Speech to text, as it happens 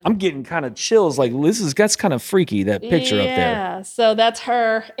I'm getting kind of chills. Like, that's kind of freaky, that picture up there. Yeah, so that's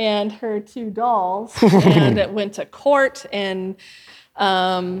her and her two dolls. And it went to court. And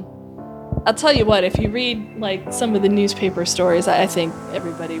I'll tell you what, if you read like some of the newspaper stories, I think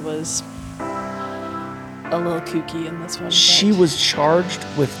everybody was a little kooky in this one. She was charged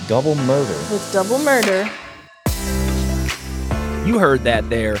with double murder. You heard that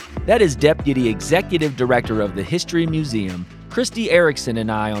there. That is Deputy Executive Director of the History Museum, Christy Erickson, and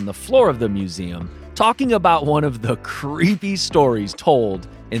I on the floor of the museum talking about one of the creepy stories told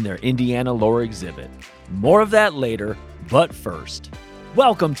in their Indiana lore exhibit. More of that later, but first,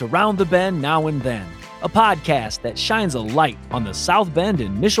 welcome to Round the Bend Now and Then, a podcast that shines a light on the South Bend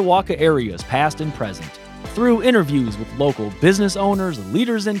and Mishawaka areas past and present. Through interviews with local business owners,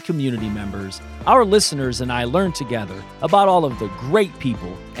 leaders, and community members, our listeners and I learn together about all of the great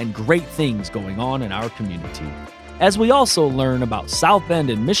people and great things going on in our community, as we also learn about South Bend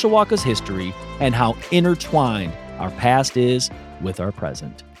and Mishawaka's history and how intertwined our past is with our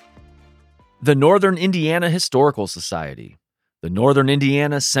present. The Northern Indiana Historical Society, the Northern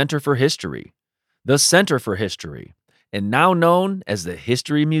Indiana Center for History, the Center for History, and now known as the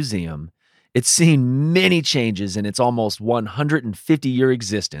History Museum. It's seen many changes in its almost 150-year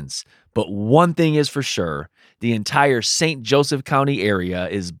existence, but one thing is for sure, the entire St. Joseph County area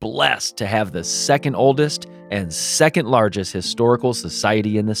is blessed to have the second oldest and second largest historical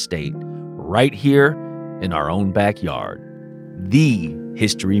society in the state, right here in our own backyard, the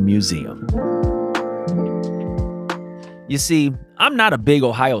History Museum. You see, I'm not a big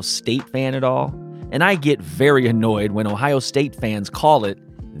Ohio State fan at all, and I get very annoyed when Ohio State fans call it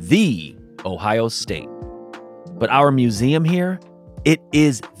the Ohio State. But our museum here, it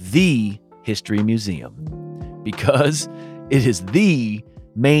is the History Museum because it is the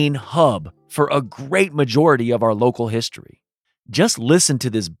main hub for a great majority of our local history. Just listen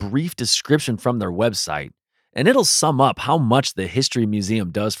to this brief description from their website, and it'll sum up how much the History Museum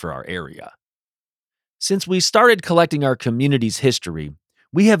does for our area. Since we started collecting our community's history,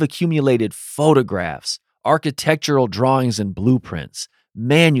 we have accumulated photographs, architectural drawings and blueprints,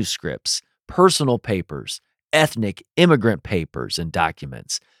 manuscripts, personal papers, ethnic immigrant papers and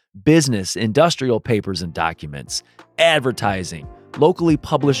documents, business industrial papers and documents, advertising, locally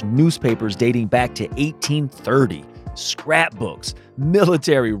published newspapers dating back to 1830, scrapbooks,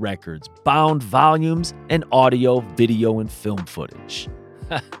 military records, bound volumes, and audio, video, and film footage.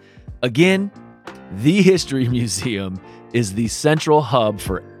 Again, the History Museum is the central hub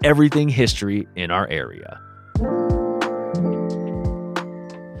for everything history in our area.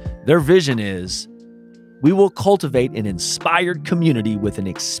 Their vision is, we will cultivate an inspired community with an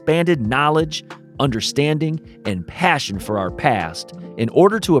expanded knowledge, understanding, and passion for our past in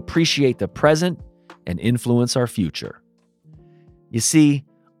order to appreciate the present and influence our future. You see,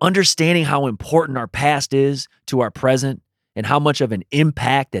 understanding how important our past is to our present and how much of an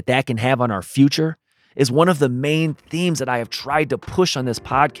impact that can have on our future is one of the main themes that I have tried to push on this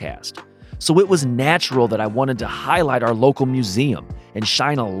podcast. So it was natural that I wanted to highlight our local museum and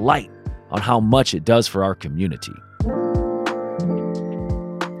shine a light on how much it does for our community.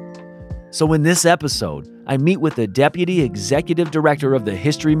 So in this episode, I meet with the Deputy Executive Director of the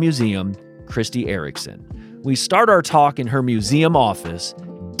History Museum, Christy Erickson. We start our talk in her museum office,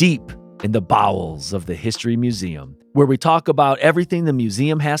 deep in the bowels of the History Museum, where we talk about everything the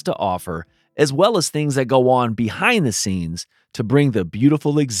museum has to offer, as well as things that go on behind the scenes to bring the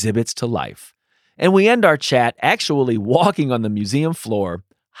beautiful exhibits to life. And we end our chat actually walking on the museum floor,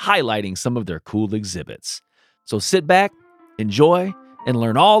 highlighting some of their cool exhibits. So sit back, enjoy, and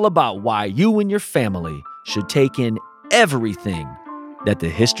learn all about why you and your family should take in everything that the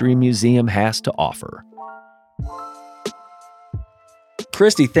History Museum has to offer.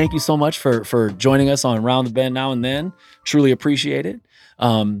 Christy, thank you so much for joining us on Round the Bend Now and Then. Truly appreciate it.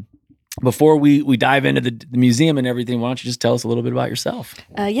 Before we dive into the museum and everything, why don't you just tell us a little bit about yourself?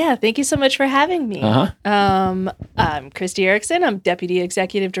 Yeah, thank you so much for having me. I'm Christy Erickson. I'm Deputy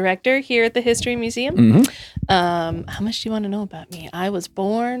Executive Director here at the History Museum. Mm-hmm. How much do you want to know about me? I was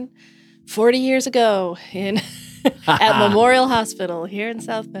born 40 years ago at Memorial Hospital here in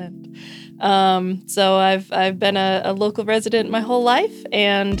South Bend. So I've been a local resident my whole life,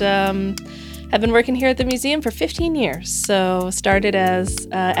 and I've been working here at the museum for 15 years. So started as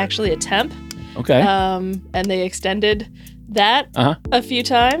actually a temp. Okay. And they extended that a few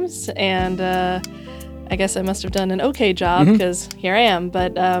times. And I guess I must have done an okay job because here I am.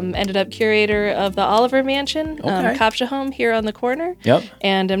 But ended up curator of the Oliver Mansion, Kopsha Home here on the corner. Yep.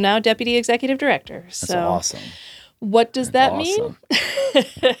 And I'm now Deputy Executive Director. That's awesome. What does that Awesome.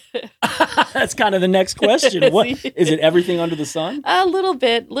 mean? That's kind of the next question. What is it? Everything under the sun? A little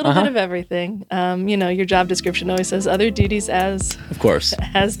bit of everything. Your job description always says other duties as Of course.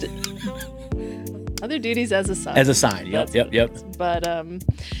 other duties as a sign. As a sign. Yep. But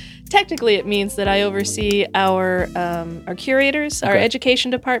technically, it means that I oversee our curators, our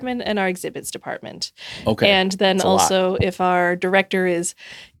education department, and our exhibits department. Okay. And then That's a also, if our director is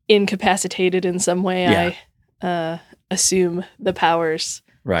incapacitated in some way, I assume the powers,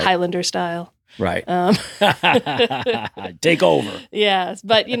 Right. Highlander style. Right. Take over. Yes,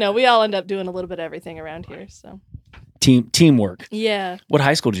 but we all end up doing a little bit of everything around here. So Teamwork. yeah, What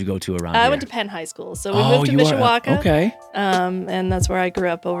high school did you go to around here? I went to Penn High School, so we moved to Mishawaka. Okay. And that's where I grew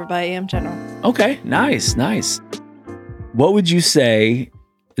up over by AM General. Okay. Nice. What would you say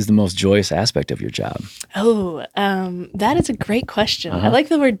is the most joyous aspect of your job? Oh, that is a great question. I like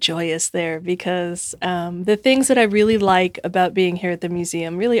the word joyous there because the things that I really like about being here at the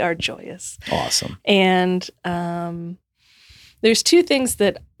museum really are joyous. Awesome. And there's two things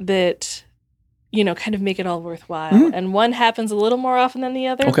that kind of make it all worthwhile. Mhm. And one happens a little more often than the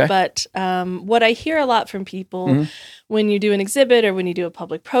other. Okay. But what I hear a lot from people when you do an exhibit or when you do a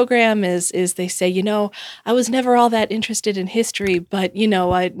public program is they say, I was never all that interested in history, but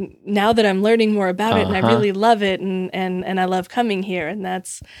now that I'm learning more about it and I really love it and I love coming here. And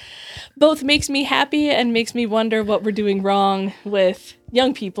that's both makes me happy and makes me wonder what we're doing wrong with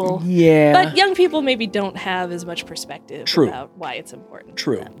young people. Yeah. But young people maybe don't have as much perspective about why it's important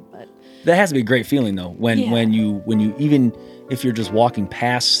to them. But that has to be a great feeling though. When you even if you're just walking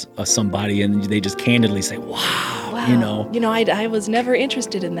past somebody and they just candidly say, wow. I was never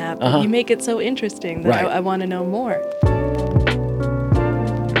interested in that, but you make it so interesting that I want to know more.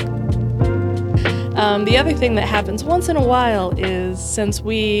 The other thing that happens once in a while is since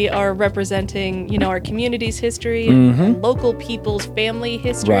we are representing, our community's history and local people's family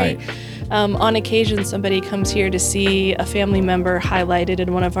history, on occasion somebody comes here to see a family member highlighted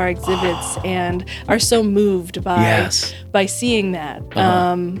in one of our exhibits and are so moved by seeing that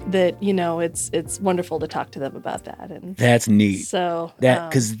that it's wonderful to talk to them about that. And that's neat. So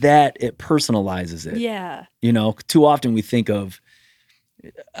because it personalizes it. Yeah. Too often we think of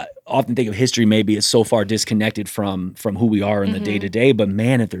history maybe as so far disconnected from who we are in the day to day, but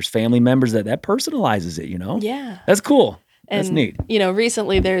man, if there's family members that personalizes it, Yeah. That's cool. That's And, neat.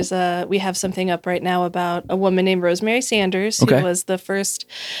 Recently we have something up right now about a woman named Rosemary Sanders, who was the first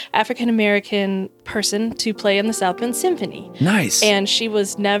African-American person to play in the South Bend Symphony. Nice. And she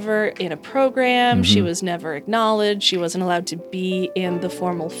was never in a program. She was never acknowledged. She wasn't allowed to be in the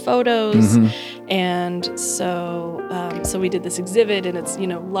formal photos. And so we did this exhibit, and it's,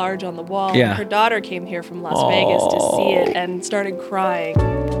 large on the wall. Yeah. Her daughter came here from Las Vegas to see it and started crying.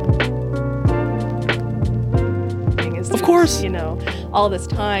 Of course. All this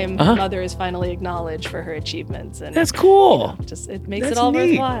time, mother is finally acknowledged for her achievements. And that's cool. It makes it all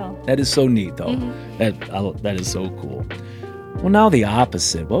worthwhile. That is so neat, though. That is so cool. Well, now the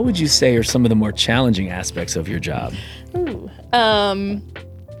opposite. What would you say are some of the more challenging aspects of your job? Ooh.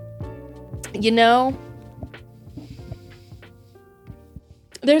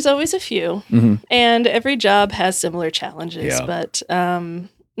 There's always a few, and every job has similar challenges. Yeah. But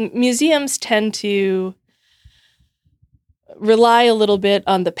museums tend to rely a little bit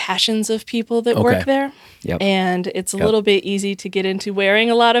on the passions of people that work there. Yep. And it's a little bit easy to get into wearing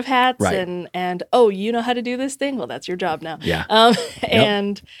a lot of hats Right. and oh, you know how to do this thing? Well, that's your job now. Yeah.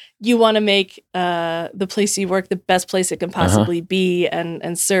 And you want to make the place you work the best place it can possibly be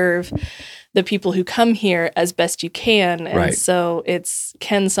and serve the people who come here as best you can. And Right. so it's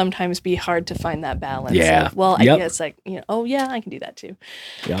can sometimes be hard to find that balance. Yeah. Of, well, I Yep. guess oh yeah, I can do that too.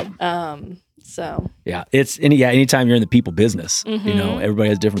 Yep. So Yeah, anytime you're in the people business, everybody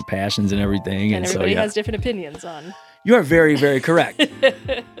has different passions and everything, and everybody has different opinions on. You are very, very correct.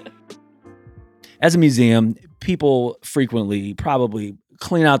 As a museum, people frequently probably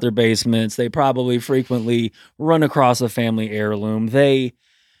clean out their basements. They probably frequently run across a family heirloom. They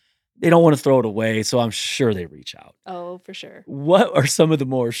don't want to throw it away, so I'm sure they reach out. Oh, for sure. What are some of the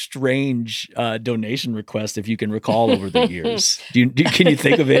more strange donation requests, if you can recall, over the years? Can you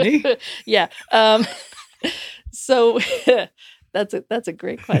think of any? Yeah. So that's a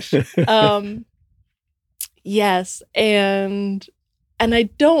great question. Yes, and I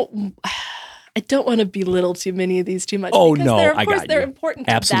don't I don't want to belittle too many of these too much. Oh, because no, they're, of I course, got they're you. important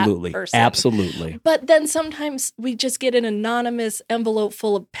to Absolutely. that person. Absolutely. But then sometimes we just get an anonymous envelope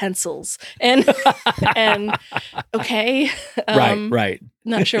full of pencils. And, okay. Right.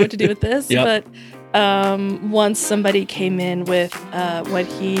 Not sure what to do with this. Yep. But once somebody came in with what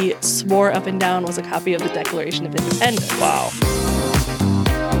he swore up and down was a copy of the Declaration of Independence.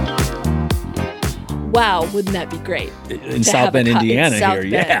 Wow, wouldn't that be great? In South Bend, Indiana here,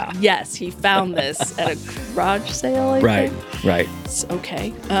 yeah. Yes, he found this at a garage sale, I think. Right. It's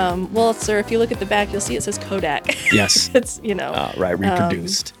okay. Well, sir, if you look at the back, you'll see it says Kodak. Yes. It's, right,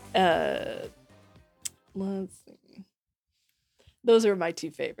 reproduced. Let's see. Those are my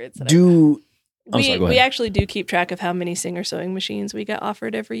two favorites. We actually do keep track of how many Singer sewing machines we get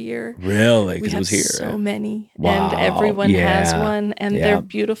offered every year. Really? We Because it have was here. so many. Wow. And everyone has one. And Yeah. they're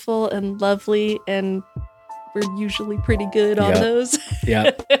beautiful and lovely. And we're usually pretty good on those.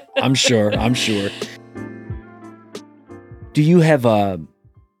 Yeah, I'm sure. Do you have a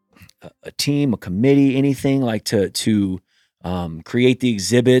team, a committee, anything like to create the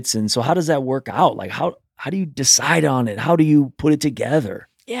exhibits? And so how does that work out? Like how do you decide on it? How do you put it together?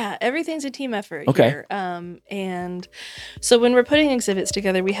 Yeah, everything's a team effort Okay. here. And so when we're putting exhibits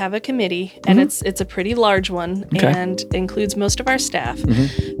together, we have a committee, and it's a pretty large one, and includes most of our staff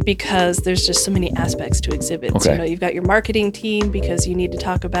because there's just so many aspects to exhibits. Okay. You've got your marketing team because you need to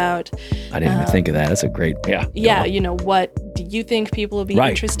talk about. I didn't even think of that. That's a great, Yeah, what do you think people will be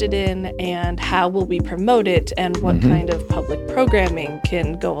interested in, and how will we promote it, and what kind of public programming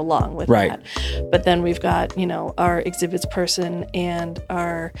can go along with that. But then we've got, our exhibits person and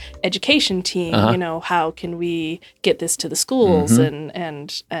our education team, how can we get this to the schools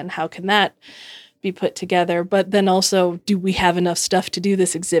and how can that be put together? But then also, do we have enough stuff to do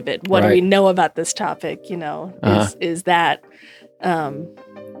this exhibit? What do we know about this topic? Is that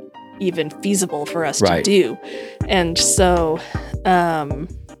even feasible for us to do? And so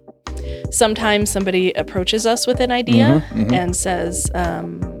sometimes somebody approaches us with an idea and says,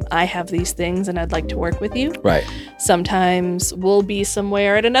 I have these things and I'd like to work with you. Right. Sometimes we'll be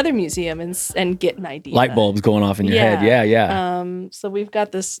somewhere at another museum and get an idea. Light bulbs going off in your head. Yeah. So we've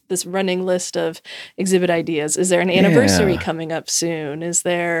got this running list of exhibit ideas. Is there an anniversary coming up soon? Is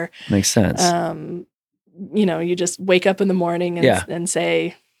there... Makes sense. You just wake up in the morning and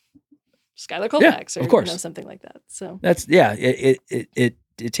say, Schuyler Colfax or of course. Something like that. So that's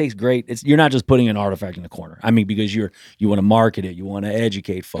it takes great. You're not just putting an artifact in the corner. I mean, because you want to market it, you want to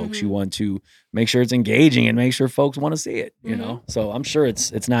educate folks, you want to make sure it's engaging and make sure folks want to see it. You know, so I'm sure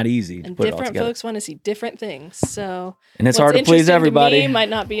it's not easy to put it all together. Different folks want to see different things. So and it's hard to please everybody. To me might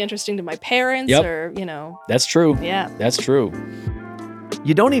not be interesting to my parents or That's true. Yeah, that's true.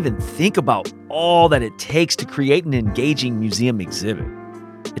 You don't even think about all that it takes to create an engaging museum exhibit.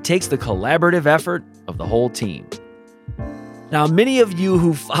 It takes the collaborative effort of the whole team. Now, many of you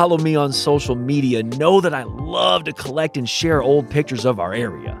who follow me on social media know that I love to collect and share old pictures of our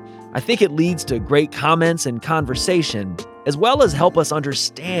area. I think it leads to great comments and conversation, as well as help us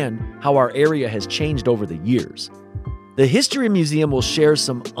understand how our area has changed over the years. The History Museum will share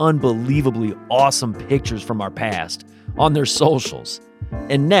some unbelievably awesome pictures from our past on their socials.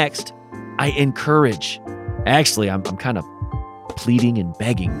 And next, I encourage, actually, I'm kind of pleading and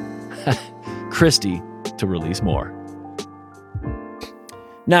begging Christy to release more.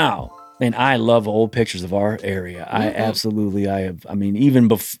 Now, and I love old pictures of our area. I've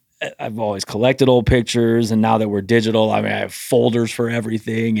always collected old pictures, and now that we're digital, I have folders for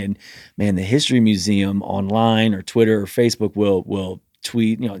everything. And man, the History Museum online or Twitter or Facebook will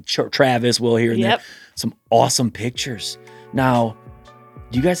tweet, Travis will here and there, some awesome pictures. Now,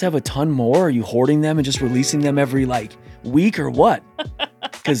 do you guys have a ton more? Are you hoarding them and just releasing them every week or what?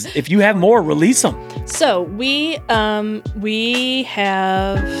 Because if you have more, release them. So we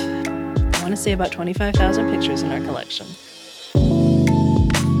have, I want to say about 25,000 pictures in our collection.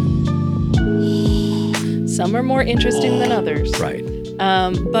 Some are more interesting than others. Right.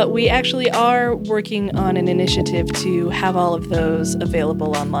 But we actually are working on an initiative to have all of those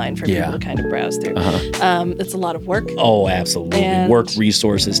available online for people to kind of browse through. It's a lot of work. Oh, absolutely. Work,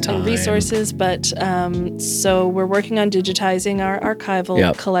 resources, time. But so we're working on digitizing our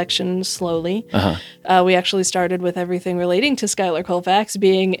archival collection slowly. We actually started with everything relating to Schuyler Colfax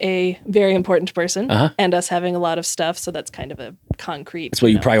being a very important person and us having a lot of stuff. So that's kind of a concrete. That's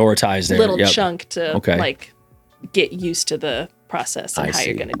what you prioritize there. Little chunk to get used to the process and how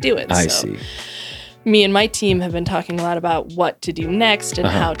you're going to do it. I see. me and my team have been talking a lot about what to do next and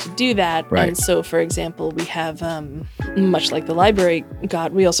how to do that. Right. And so, for example, we have, much like the library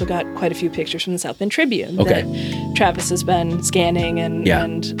we also got quite a few pictures from the South Bend Tribune that Travis has been scanning,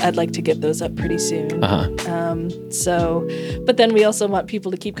 and I'd like to get those up pretty soon. But then we also want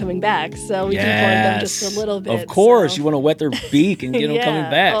people to keep coming back, so we can point them just a little bit. Of course, you want to wet their beak and get them coming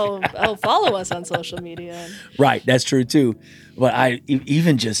back. Follow us on social media. Right, that's true too. But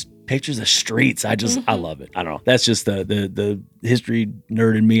even just pictures of streets, I love it. I don't know. That's just the history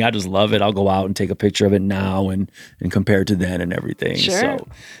nerd in me. I just love it. I'll go out and take a picture of it now and compare it to then and everything. Sure. So,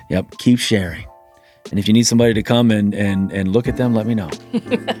 yep, keep sharing. And if you need somebody to come and look at them, let me know.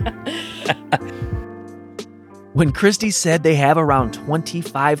 When Christy said they have around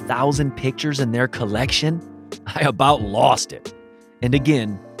 25,000 pictures in their collection, I about lost it. And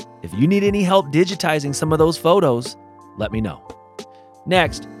again, if you need any help digitizing some of those photos, let me know.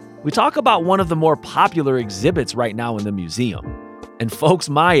 Next, we talk about one of the more popular exhibits right now in the museum. And folks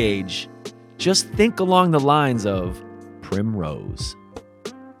my age, just think along the lines of Primrose.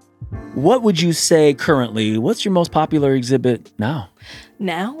 What would you say currently? What's your most popular exhibit now?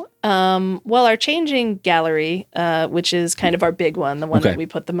 Now? Well, our Changing Gallery, which is kind of our big one, the one that we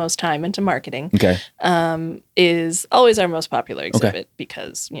put the most time into marketing, is always our most popular exhibit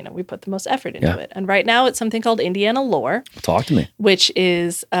because, we put the most effort into it. And right now it's something called Indiana Lore. Talk to me. Which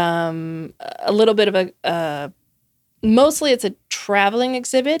is a little bit of mostly it's a traveling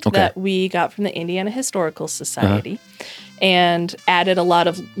exhibit that we got from the Indiana Historical Society. And added a lot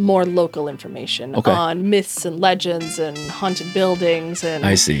of more local information on myths and legends and haunted buildings and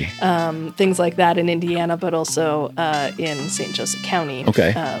I see. Things like that in Indiana, but also in St. Joseph County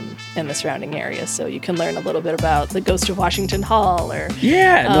and the surrounding areas. So you can learn a little bit about the Ghost of Washington Hall or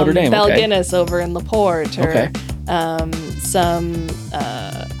Notre Dame. Belle Guinness over in LaPorte or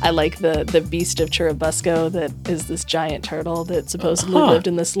I like the Beast of Churubusco that is this giant turtle that supposedly lived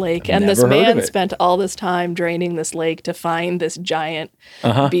in this lake. And this man spent all this time draining this lake to find this giant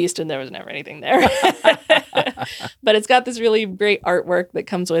beast, and there was never anything there. But it's got this really great artwork that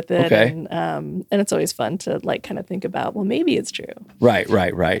comes with it. And it's always fun to kind of think about, well, maybe it's true. Right.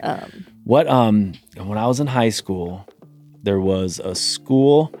 When I was in high school, there was a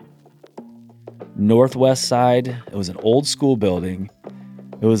school northwest side. It was an old school building.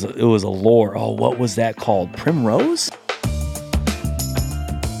 It was a lore. Oh, what was that called? Primrose?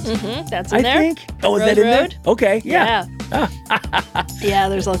 That's in there. I think. Oh, is that in there? Okay, yeah. Yeah,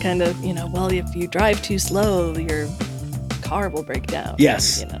 there's all kind of, well, if you drive too slow, your car will break down.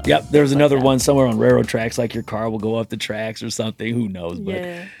 Yes. Yep. There's another one somewhere on railroad tracks, like your car will go off the tracks or something. Who knows? But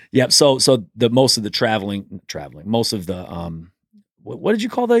yep. So the most of the traveling, most of the what did you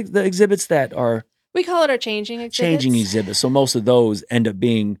call the exhibits that are? We call it our changing exhibits. Changing exhibits. So most of those end up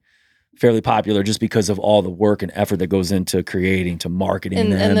being fairly popular just because of all the work and effort that goes into creating, to marketing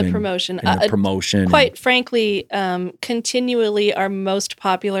them. And the promotion. And the promotion. Quite frankly, continually our most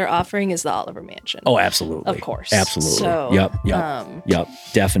popular offering is the Oliver Mansion. Oh, absolutely. Of course. Absolutely. So, Yep,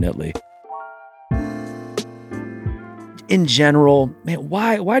 definitely. In general, man,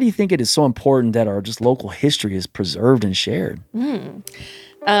 why do you think it is so important that our just local history is preserved and shared?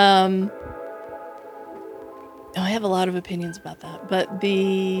 I have a lot of opinions about that, but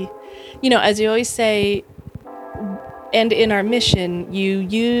as you always say, and in our mission, you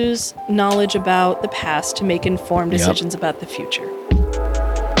use knowledge about the past to make informed decisions about the future.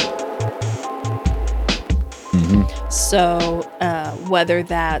 So whether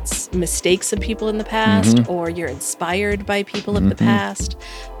that's mistakes of people in the past or you're inspired by people of the past,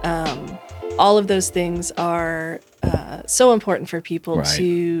 all of those things are so important for people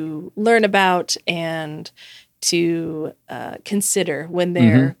to learn about and to consider when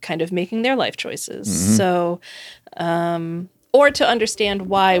they're kind of making their life choices. So, or to understand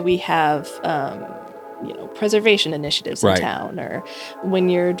why we have, preservation initiatives in town, or when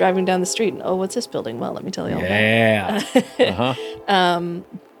you're driving down the street and, what's this building? Well, let me tell you all that.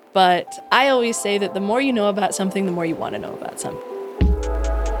 But I always say that the more you know about something, the more you want to know about something.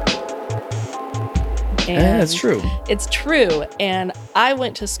 And that's true. It's true. And I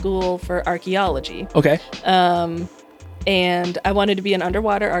went to school for archaeology. Okay. And I wanted to be an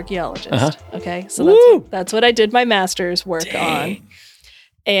underwater archaeologist. Okay. So that's what I did my master's work on.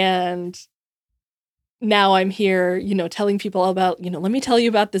 And now I'm here, telling people about, let me tell you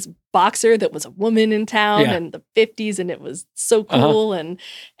about this boxer that was a woman in town in the 50s. And it was so cool and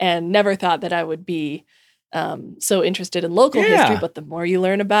never thought that I would be so interested in local history, but the more you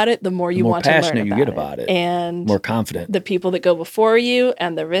learn about it, the more you want to learn about it. The more passionate you get about it. And more confident. The people that go before you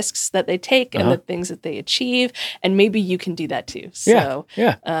and the risks that they take and the things that they achieve. And maybe you can do that too. So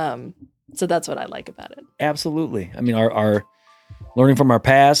So that's what I like about it. Absolutely. I mean, our learning from our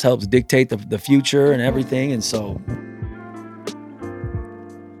past helps dictate the future and everything. And so,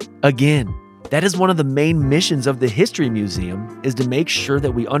 again, that is one of the main missions of the History Museum, is to make sure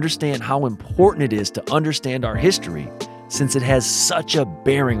that we understand how important it is to understand our history, since it has such a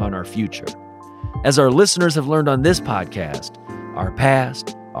bearing on our future. As our listeners have learned on this podcast, our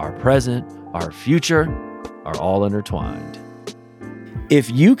past, our present, our future are all intertwined. If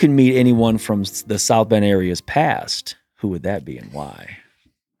you can meet anyone from the South Bend area's past, who would that be and why?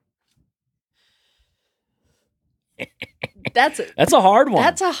 That's a hard one.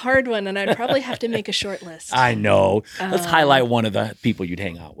 That's a hard one, and I'd probably have to make a short list. I know. Let's highlight one of the people you'd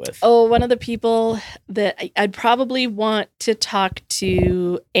hang out with. Oh, one of the people that I'd probably want to talk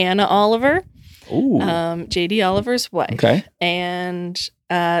to, Anna Oliver. Ooh. J.D. Oliver's wife. Okay. And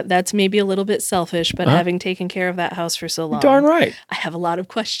that's maybe a little bit selfish, but having taken care of that house for so long. Darn right. I have a lot of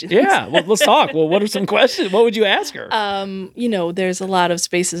questions. Yeah. Well, let's talk. Well, what are some questions? What would you ask her? There's a lot of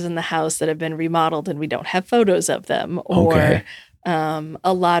spaces in the house that have been remodeled and we don't have photos of them. Or Okay.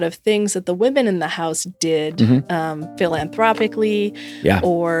 A lot of things that the women in the house did philanthropically,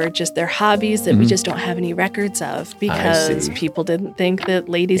 or just their hobbies that we just don't have any records of because people didn't think that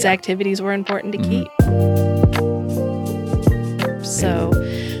ladies' activities were important to keep. So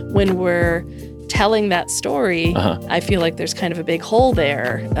when we're telling that story, I feel like there's kind of a big hole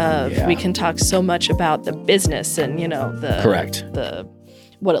there of we can talk so much about the business and, the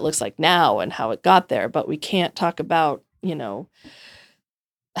what it looks like now and how it got there, but we can't talk about,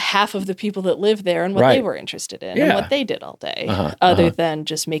 half of the people that live there and what they were interested in and what they did all day, other than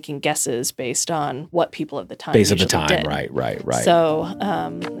just making guesses based on what people of the time did. Right. So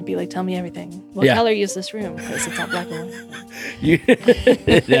I'd be like, tell me everything. What color is this room? Because it's all black and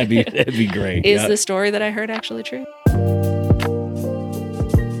white. That'd be great. Is the story that I heard actually true?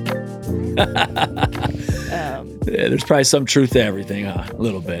 There's probably some truth to everything, a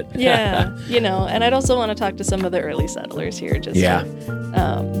little bit. Yeah, and I'd also want to talk to some of the early settlers here.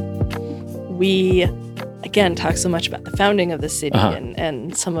 We, again, talk so much about the founding of the city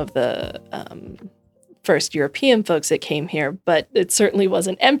and some of the first European folks that came here, but it certainly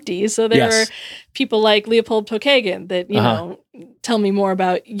wasn't empty. So there were people like Leopold Pokagon that, tell me more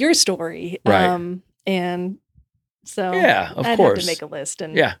about your story. Right. And so I'd have to make a list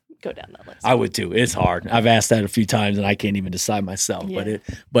and go down that list. I would too. It's hard. I've asked that a few times and I can't even decide myself. Yeah.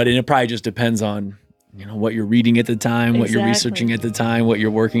 But it probably just depends on what you're reading at the time, what you're researching at the time, what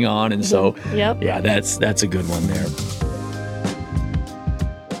you're working on, and so that's a good one there.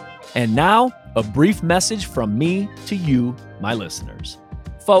 And now a brief message from me to you, my listeners.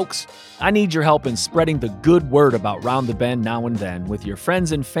 Folks, I need your help in spreading the good word about Round the Bend Now and Then with your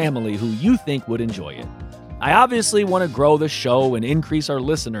friends and family who you think would enjoy it. I obviously want to grow the show and increase our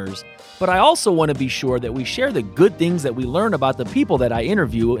listeners, but I also want to be sure that we share the good things that we learn about the people that I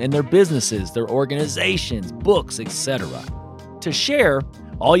interview and their businesses, their organizations, books, etc. To share,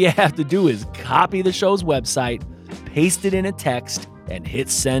 all you have to do is copy the show's website, paste it in a text, and hit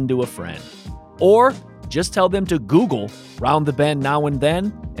send to a friend. Or just tell them to Google Round the Bend Now and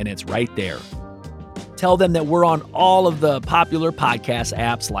Then, and it's right there. Tell them that we're on all of the popular podcast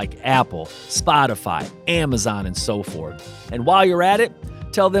apps like Apple, Spotify, Amazon, and so forth. And while you're at it,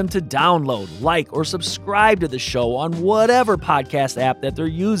 tell them to download, like, or subscribe to the show on whatever podcast app that they're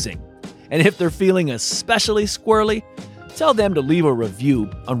using. And if they're feeling especially squirrely, tell them to leave a review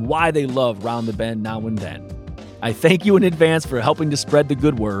on why they love Round the Bend Now and Then. I thank you in advance for helping to spread the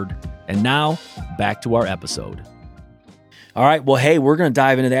good word. And now, back to our episode. All right. Well, hey, we're going to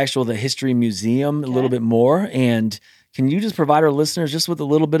dive into the History Museum a little bit more. And can you just provide our listeners just with a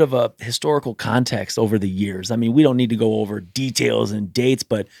little bit of a historical context over the years? I mean, we don't need to go over details and dates,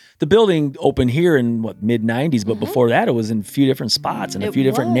 but the building opened here in mid-90s. But before that, it was in a few different spots and a few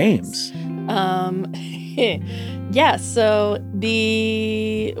different names. So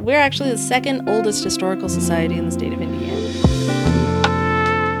we're actually the second oldest historical society in the state of Indiana.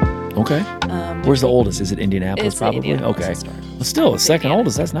 Okay. Where's the oldest? Is it Indianapolis? It's probably. Indianapolis Okay. Historical. Well, still, second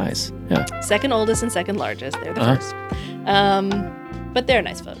oldest. That's nice. Yeah. Second oldest and second largest. They're the first. But they're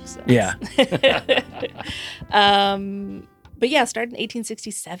nice folks. So Yeah. But started in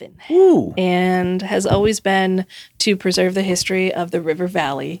 1867. Ooh. And has always been to preserve the history of the River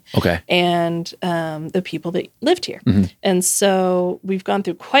Valley. Okay. And the people that lived here. And so we've gone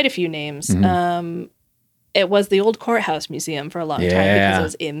through quite a few names. It was the Old Courthouse Museum for a long time because it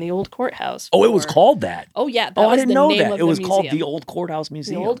was in the Old Courthouse. Oh, it was called that? Oh, yeah. I didn't know that. It was called the Old Courthouse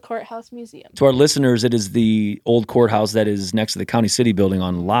Museum. The Old Courthouse Museum. To our listeners, it is the old courthouse that is next to the County City building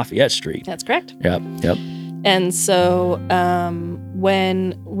on Lafayette Street. That's correct. Yep. And so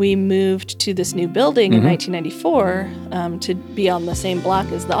when we moved to this new building in 1994 to be on the same block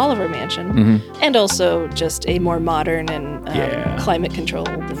as the Oliver Mansion, and also just a more modern and climate-controlled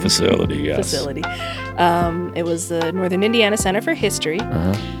facility, facility. It was the Northern Indiana Center for History.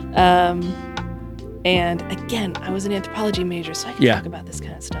 And again, I was an anthropology major, so I can talk about this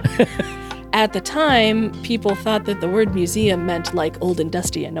kind of stuff. At the time, people thought that the word museum meant like old and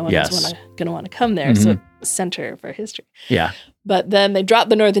dusty, and no one was going to want to come there. So Center for History. Yeah. But then they dropped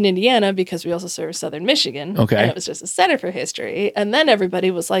the Northern Indiana because we also serve Southern Michigan. Okay. And it was just a Center for History. And then everybody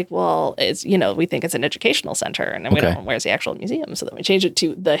was like, well, it's, we think it's an educational center, and then we don't know where's the actual museum. So then we changed it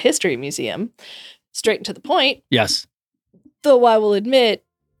to the History Museum, straight and to the point. Yes. Though I will admit,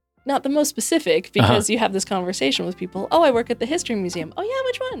 not the most specific, because you have this conversation with people. Oh, I work at the History Museum. Oh, yeah,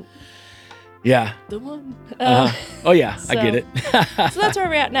 which one? Yeah. The one. Oh, yeah, I get it. So that's where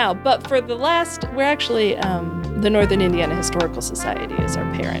we're at now. But for the last, we're actually, the Northern Indiana Historical Society is our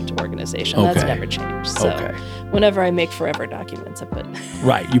parent organization. Okay. That's never changed. So whenever I make forever documents, I put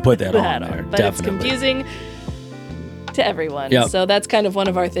you put that on there. But it's confusing to everyone. Yep. So that's kind of one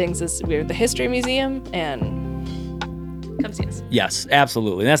of our things is we're the History Museum, and come see us. Yes,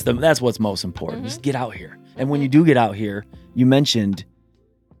 absolutely. That's what's most important. Just get out here. And when you do get out here, you mentioned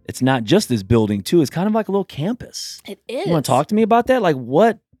it's not just this building too. It's kind of like a little campus. It is. You want to talk to me about that? Like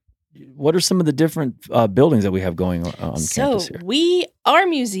what are some of the different buildings that we have going on campus here? Our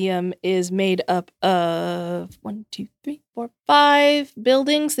museum is made up of 5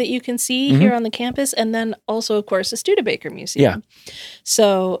 buildings that you can see here on the campus, and then also, of course, the Studebaker Museum. Yeah.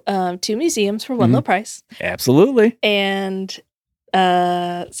 So 2 museums for one low price. Absolutely. And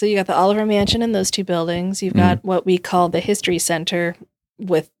so you got the Oliver Mansion in those 2 buildings. You've got what we call the History Center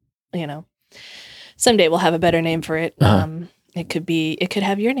with, someday we'll have a better name for it. It could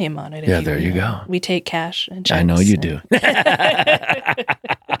have your name on it. Yeah, there you go. We take cash and checks. I know you do.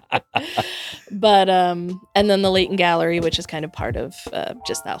 But, and then the Leighton Gallery, which is kind of part of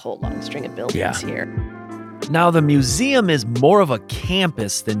just that whole long string of buildings here. Now, the museum is more of a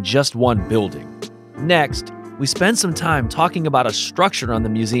campus than just one building. Next, we spend some time talking about a structure on the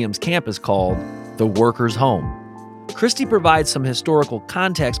museum's campus called the Workers' Home. Christy provides some historical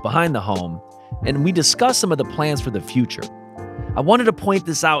context behind the home, and we discuss some of the plans for the future. I wanted to point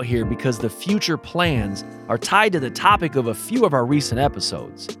this out here because the future plans are tied to the topic of a few of our recent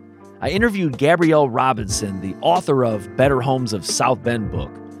episodes. I interviewed Gabrielle Robinson, the author of Better Homes of South Bend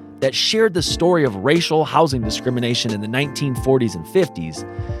book, that shared the story of racial housing discrimination in the 1940s and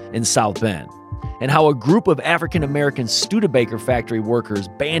 50s in South Bend, and how a group of African-American Studebaker factory workers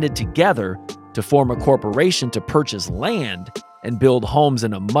banded together to form a corporation to purchase land and build homes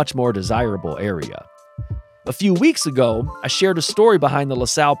in a much more desirable area. A few weeks ago, I shared a story behind the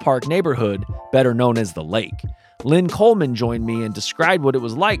LaSalle Park neighborhood, better known as The Lake. Lynn Coleman joined me and described what it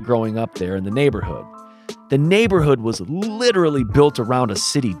was like growing up there in the neighborhood. The neighborhood was literally built around a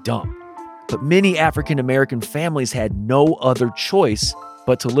city dump, but many African-American families had no other choice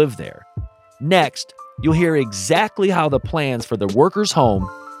but to live there. Next, you'll hear exactly how the plans for the Workers' Home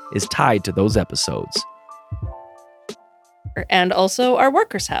is tied to those episodes. And also our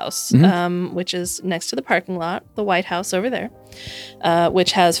Workers' House, which is next to the parking lot, the White House over there,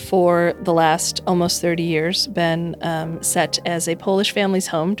 which has for the last almost 30 years been set as a Polish family's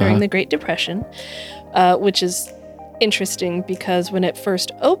home during the Great Depression, which is interesting because when it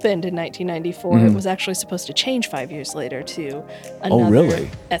first opened in 1994, it was actually supposed to change 5 years later to another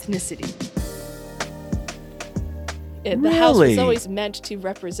ethnicity. The house was always meant to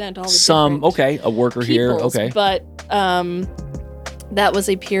represent all the different a worker peoples, here, but that was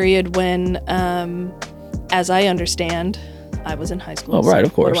a period when, as I understand, I was in high school. Oh, right,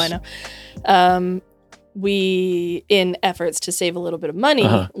 of course. What do I know? We, in efforts to save a little bit of money,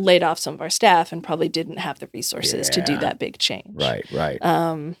 laid off some of our staff and probably didn't have the resources to do that big change.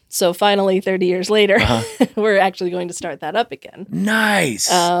 Right. So finally, 30 years later, we're actually going to start that up again.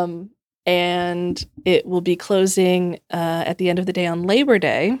 Nice. And it will be closing at the end of the day on Labor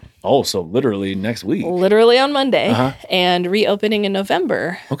Day. Oh, so literally next week. Literally on Monday. And reopening in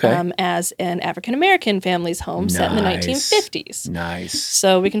November as an African-American family's home set in the 1950s. Nice.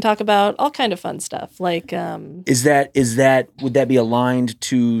 So we can talk about all kind of fun stuff. Like, would that be aligned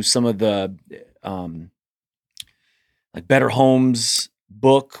to some of the like Better Homes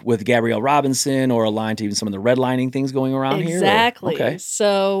book with Gabrielle Robinson or aligned to even some of the redlining things going around here? Exactly. Okay.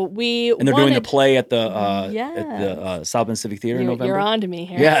 So And they're doing the play at the South Bend Civic Theater in November? You're on to me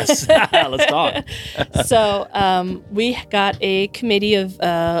here. Yes. Let's talk. So we got a committee of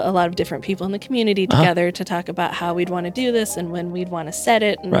a lot of different people in the community together to talk about how we'd want to do this and when we'd want to set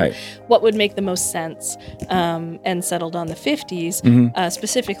it and what would make the most sense, and settled on the 50s,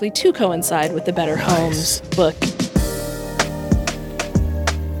 specifically to coincide with the Better Homes book.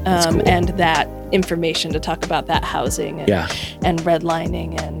 Cool. And that information to talk about that housing and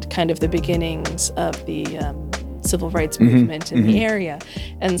redlining and kind of the beginnings of the civil rights movement in the area.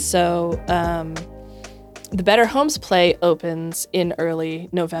 And so the Better Homes play opens in early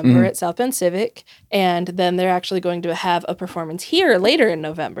November at South Bend Civic, and then they're actually going to have a performance here later in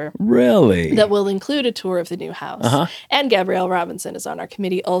November. Really? That will include a tour of the new house. And Gabrielle Robinson is on our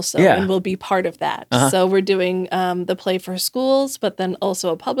committee also and will be part of that. So we're doing the play for schools, but then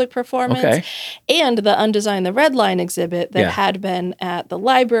also a public performance. And the Undesign the Red Line exhibit that had been at the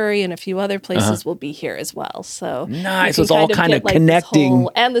library and a few other places will be here as well. So nice. So it's all kind of connecting.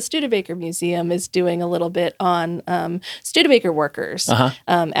 And the Studebaker Museum is doing a little bit on Studebaker workers,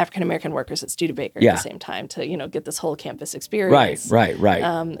 African-American workers at Studebaker at the same time to, get this whole campus experience. Right.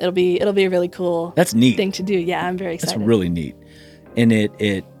 It'll be a really cool That's neat. thing to do. Yeah, I'm very excited. That's really neat. And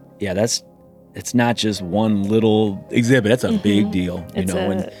it's not just one little exhibit. That's a big deal,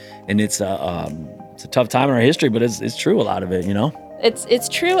 and it's a tough time in our history, but it's true, a lot of it, It's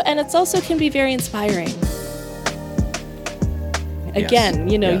true, and it's also can be very inspiring. Again,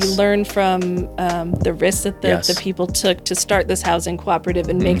 you learn from the risks that the people took to start this housing cooperative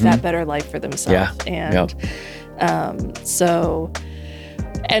and make that better life for themselves.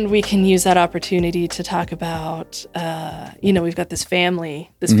 And we can use that opportunity to talk about, we've got this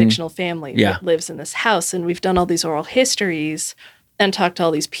family, this fictional family that lives in this house, and we've done all these oral histories and talked to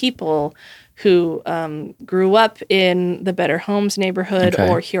all these people who grew up in the Better Homes neighborhood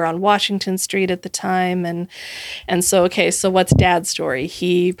or here on Washington Street at the time. And so what's Dad's story?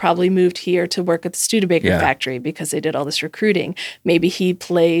 He probably moved here to work at the Studebaker factory because they did all this recruiting. Maybe he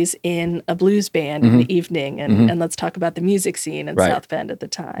plays in a blues band in the evening, and let's talk about the music scene in South Bend at the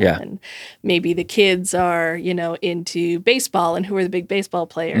time. And maybe the kids are, into baseball and who are the big baseball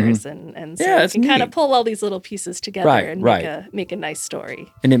players. And so you can kind of pull all these little pieces together and make a nice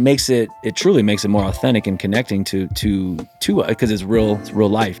story. And it truly makes it more authentic and connecting to because it's real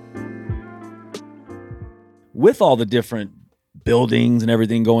life. With all the different buildings and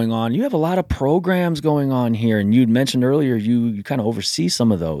everything going on, you have a lot of programs going on here, and you'd mentioned earlier you kind of oversee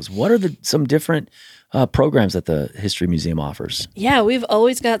some of those. What are some different programs that the History Museum offers? Yeah, we've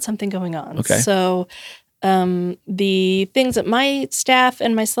always got something going on. So the things that my staff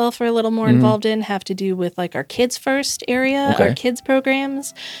and myself are a little more involved in have to do with like our Kids First area, our kids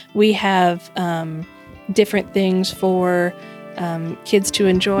programs. We have different things for kids to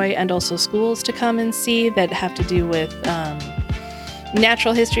enjoy and also schools to come and see that have to do with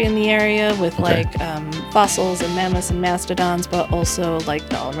natural history in the area with fossils and mammoths and mastodons, but also like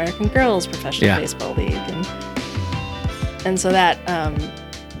the All-American Girls Professional Baseball League. And so that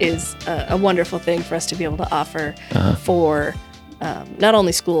is a wonderful thing for us to be able to offer for not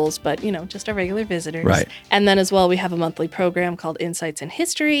only schools, but, just our regular visitors. Right. And then as well, we have a monthly program called Insights in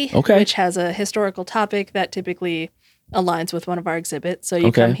History, which has a historical topic that typically aligns with one of our exhibits. So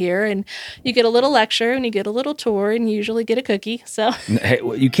you come here and you get a little lecture and you get a little tour and you usually get a cookie. So hey,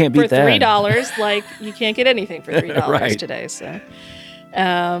 well, you can't beat that. For $3, like you can't get anything for $3 today. So,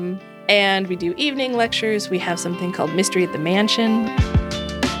 and we do evening lectures. We have something called Mystery at the Mansion,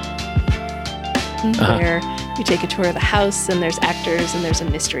 where you take a tour of the house and there's actors and there's a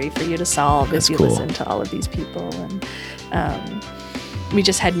mystery for you to solve as you listen to all of these people. And we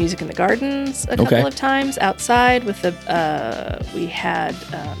just had Music in the Gardens a couple of times outside with we had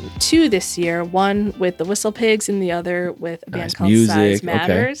 2 this year, one with the Whistle Pigs and the other with a band called Size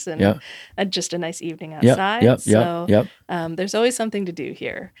Matters, and just a nice evening outside. There's always something to do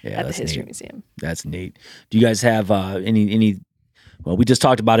here at the History Museum. That's neat. Do you guys have any well, we just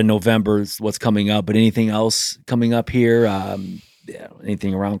talked about in November what's coming up, but anything else coming up here?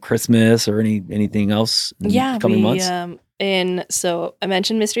 Anything around Christmas or anything else in the coming months? So I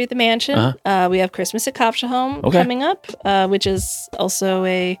mentioned Mystery at the Mansion. We have Christmas at Kopsche coming up, which is also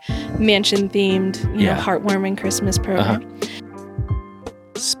a mansion-themed, heartwarming Christmas program.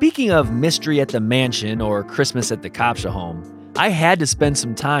 Speaking of Mystery at the Mansion or Christmas at the Kopsche home, I had to spend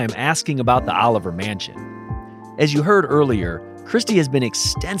some time asking about the Oliver Mansion. As you heard earlier, Christy has been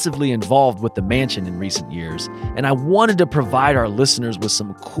extensively involved with the mansion in recent years, and I wanted to provide our listeners with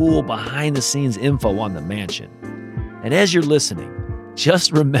some cool behind-the-scenes info on the mansion. And as you're listening,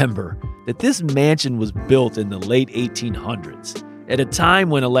 Just remember that this mansion was built in the late 1800s, at a time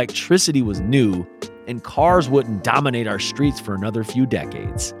when electricity was new and cars wouldn't dominate our streets for another few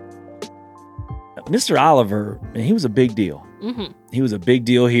decades. Mr. Oliver, he was a big deal. Mm-hmm. He was a big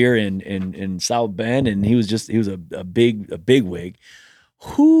deal here in South Bend, and he was a big wig.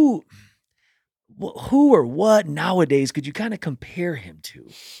 Who or what nowadays could you kind of compare him to?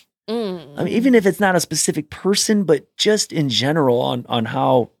 I mean, even if it's not a specific person, but just in general on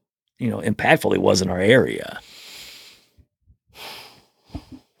how, impactful he was in our area.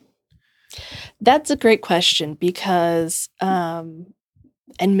 That's a great question because, and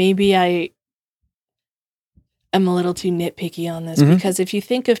maybe I am a little too nitpicky on this because if you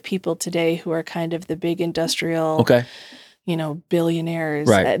think of people today who are kind of the big industrial, billionaires,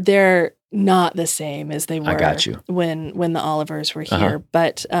 right, they're not the same as they were I got you. when the Olivers were here.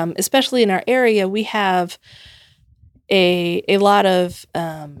 But especially in our area, we have a lot of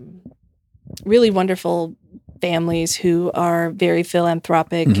really wonderful families who are very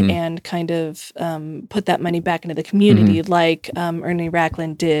philanthropic and kind of put that money back into the community, like Ernie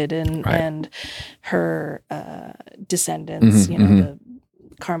Racklin did, and her descendants, the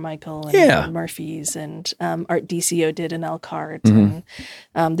Carmichael and the Murphys, and Art DCO did in Elkhart, and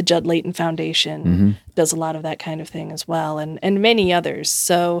the Judd Layton Foundation does a lot of that kind of thing as well, and many others.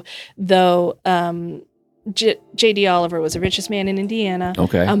 So though J.D. Oliver was the richest man in Indiana,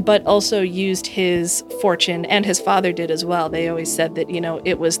 but also used his fortune, and his father did as well. They always said that,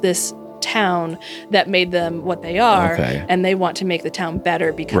 it was this town that made them what they are, and they want to make the town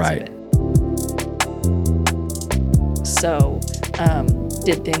better because of it. So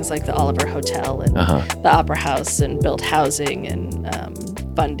did things like the Oliver Hotel and the Opera House, and built housing, and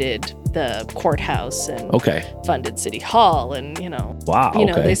funded the courthouse, and funded City Hall, and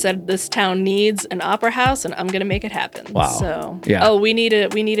they said this town needs an opera house, and I'm going to make it happen. Wow. So we need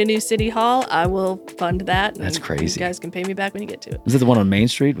a new City Hall. I will fund that. That's crazy. You guys can pay me back when you get to it. Was it the one on Main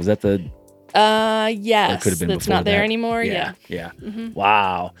Street? Was that the? Yes. Could have been that's before not there that. anymore. Yeah.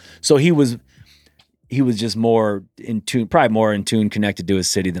 Wow. So he was just more in tune, probably more in tune, connected to his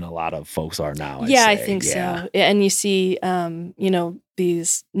city than a lot of folks are now. I think so. And you see,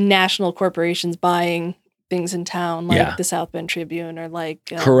 these national corporations buying things in town, like the South Bend Tribune, or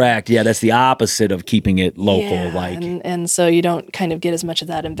like correct. Yeah, that's the opposite of keeping it local. And so you don't kind of get as much of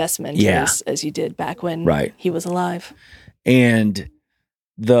that investment as you did back when he was alive. And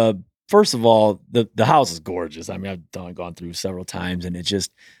first of all, the house is gorgeous. I mean, I've gone through several times, and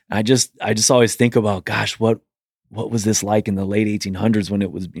I just always think about, gosh, what was this like in the late 1800s when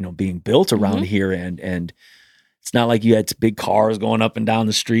it was, being built around here, and it's not like you had big cars going up and down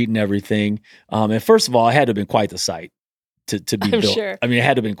the street and everything. And first of all, it had to have been quite the sight to be built. Sure. I mean, it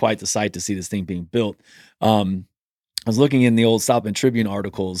had to have been quite the sight to see this thing being built. I was looking in the old South Bend Tribune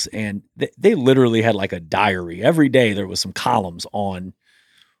articles, and they literally had like a diary. Every day there was some columns on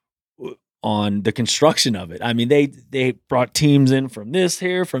the construction of it. I mean, they brought teams in from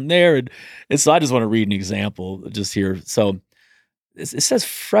from there. And so I just want to read an example just here. So it says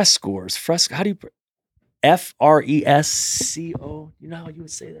frescoers. How do you, Fresco? You know how you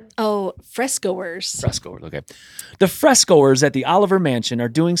would say that? Oh, frescoers. Frescoers, okay. The frescoers at the Oliver Mansion are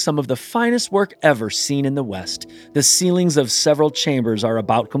doing some of the finest work ever seen in the West. The ceilings of several chambers are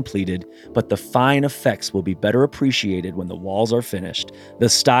about completed, but the fine effects will be better appreciated when the walls are finished. The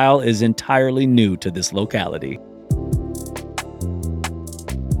style is entirely new to this locality.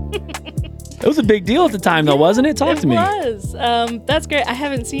 It was a big deal at the time, though, wasn't it? Talk to me. It was. That's great. I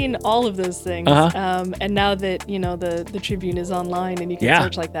haven't seen all of those things. And now that, the Tribune is online and you can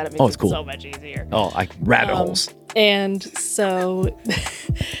search like that, it makes it cool. So much easier. Rabbit holes. And so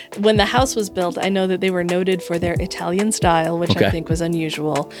when the house was built, I know that they were noted for their Italian style, which I think was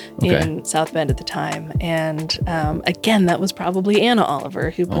unusual in South Bend at the time. And again, that was probably Anna Oliver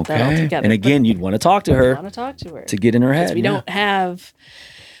who put that all together. And again, you'd want to talk to her. To get in her head. We don't have...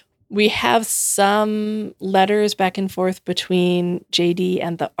 We have some letters back and forth between JD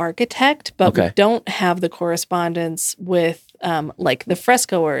and the architect, but we don't have the correspondence with like the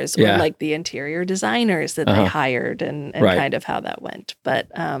frescoers or like the interior designers that they hired and kind of how that went. But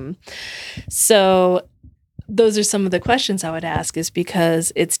so those are some of the questions I would ask, is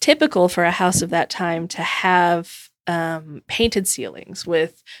because it's typical for a house of that time to have painted ceilings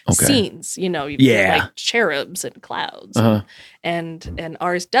with scenes, like cherubs and clouds, and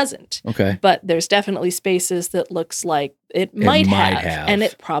ours doesn't. But there's definitely spaces that looks like it might have, and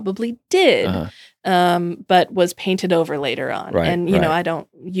it probably did, but was painted over later on.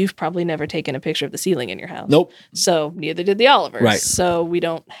 You've probably never taken a picture of the ceiling in your house. Nope. So neither did the Olivers. Right. So we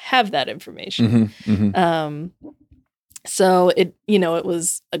don't have that information. So it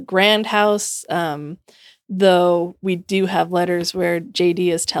was a grand house. Though we do have letters where JD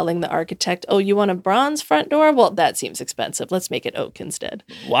is telling the architect, "Oh, you want a bronze front door? Well, that seems expensive. Let's make it oak instead."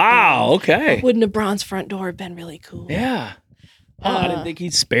 Wow. Okay. Wouldn't a bronze front door have been really cool? Yeah. I didn't think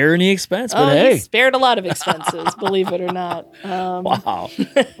he'd spare any expense, but He hey. spared a lot of expenses, believe it or not. Wow.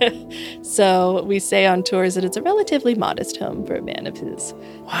 So we say on tours that it's a relatively modest home for a man of his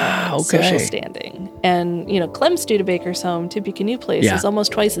social standing. And, Clem Studebaker's home, Tippecanoe Place, is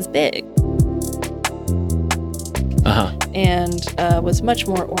almost twice as big. And was much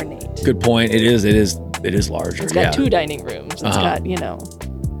more ornate. Good point. It is larger. It's got 2 dining rooms. It's got,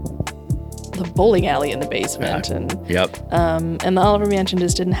 the bowling alley in the basement. And the Oliver Mansion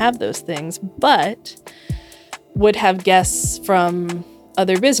just didn't have those things, but would have guests from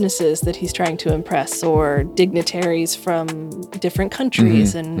other businesses that he's trying to impress, or dignitaries from different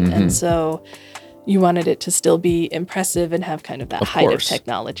countries. And so you wanted it to still be impressive and have kind of that height of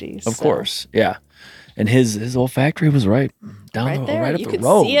technology. Of course. Yeah. And his old factory was right down right there. Right up you the could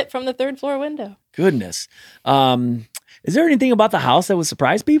road. See it from the 3rd floor window. Goodness. Is there anything about the house that would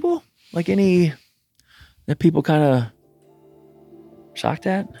surprise people? Like any that people kind of shocked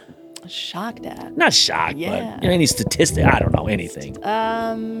at? Shocked at? Not shocked, but any statistic. I don't know, anything.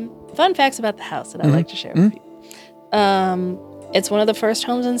 Fun facts about the house that I like to share with you. It's one of the first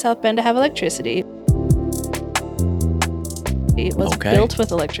homes in South Bend to have electricity. It was built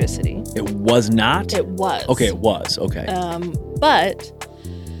with electricity. It was not? It was. Okay, it was. Okay. But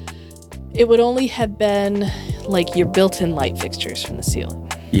it would only have been like your built-in light fixtures from the ceiling.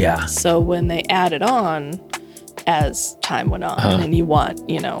 Yeah. So when they added on as time went on and you want,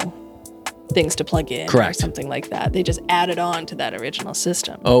 things to plug in or something like that, they just added on to that original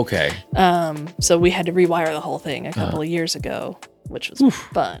system. Okay. So we had to rewire the whole thing a couple of years ago, which was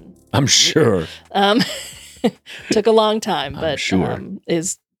fun. I'm sure. Took a long time, but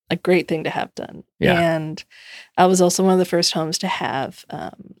is a great thing to have done. Yeah. And I was also one of the first homes to have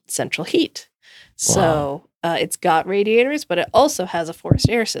central heat. So it's got radiators, but it also has a forced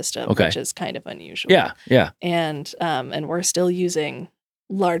air system, which is kind of unusual. Yeah, yeah. And we're still using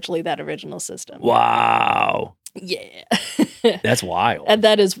largely that original system. Wow. Yeah. That's wild. And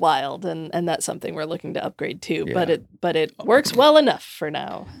that is wild, and that's something we're looking to upgrade too. Yeah. But it works well enough for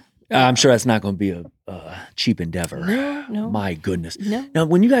now. I'm sure that's not going to be a cheap endeavor. No. My goodness. No. Now,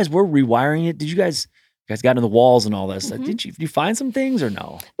 when you guys were rewiring it, did you guys got into the walls and all that stuff? Did you find some things or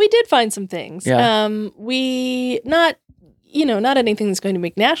no? We did find some things. Yeah. We not anything that's going to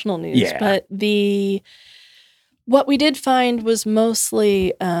make national news, but what we did find was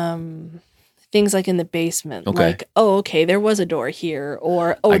mostly things like in the basement, like, there was a door here,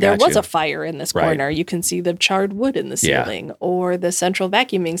 or, there was a fire in this corner. You can see the charred wood in the ceiling, or the central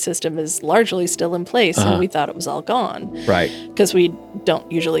vacuuming system is largely still in place, and we thought it was all gone. Right. Because we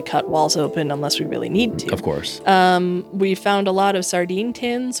don't usually cut walls open unless we really need to. Of course. We found a lot of sardine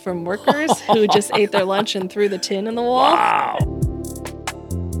tins from workers who just ate their lunch and threw the tin in the wall. Wow.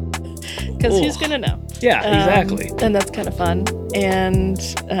 Because who's going to know? Yeah, exactly. And that's kind of fun. And...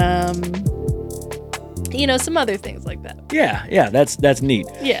 some other things like that. Yeah, that's neat.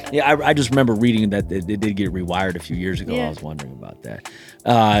 Yeah. Yeah, I just remember reading that it did get rewired a few years ago. Yeah. I was wondering about that.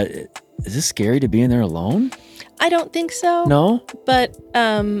 Is this scary to be in there alone? I don't think so. No? But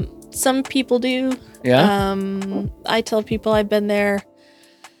some people do. Yeah? I tell people I've been there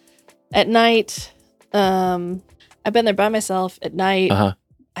at night. I've been there by myself at night. I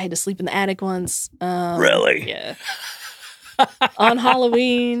had to sleep in the attic once. Really? Yeah. On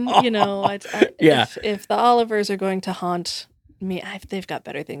Halloween, if the Olivers are going to haunt me, they've got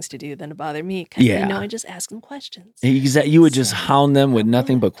better things to do than to bother me. I just ask them questions. You would just hound them with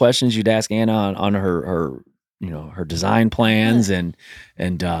nothing but questions. You'd ask Anna on her design plans, and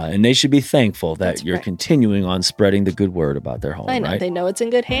they should be thankful that you're continuing on spreading the good word about their home. I know, right? They know it's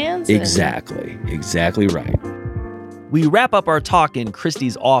in good hands. Exactly right. We wrap up our talk in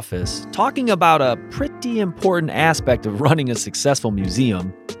Christy's office talking about a pretty important aspect of running a successful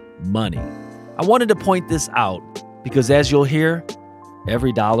museum: money. I wanted to point this out because, as you'll hear,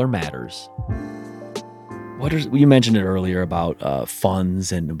 every dollar matters. You mentioned it earlier about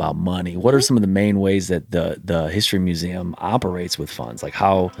funds and about money. What are some of the main ways that the History Museum operates with funds? Like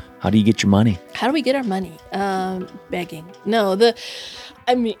how do you get your money? How do we get our money? Begging. No,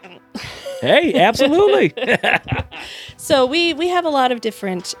 Hey, absolutely. So we have a lot of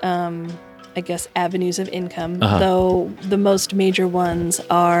different, avenues of income, though the most major ones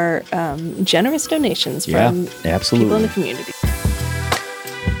are generous donations from people in the community.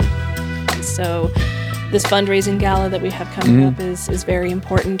 So this fundraising gala that we have coming up is very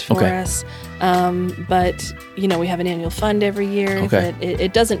important for Okay. us. But, we have an annual fund every year. Okay. That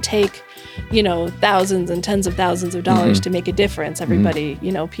it doesn't take, thousands and tens of thousands of dollars to make a difference. Everybody,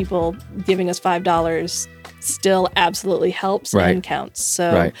 people giving us $5 still absolutely helps Right. and counts.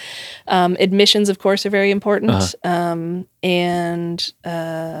 So Right. admissions, of course, are very important. And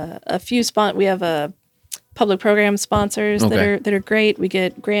a few we have a public program sponsors Okay. that are great. We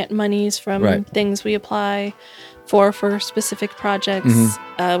get grant monies from Right. things we apply for specific projects.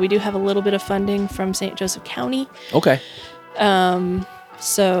 We do have a little bit of funding from St. Joseph County. Okay.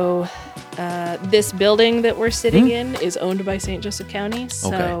 So this building that we're sitting in is owned by St. Joseph County.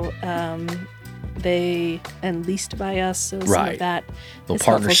 So they and leased by us. So some Right. of that Little is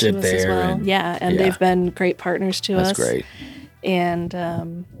helpful partnership to us as there well. and- Yeah, and yeah. they've been great partners to us. That's great.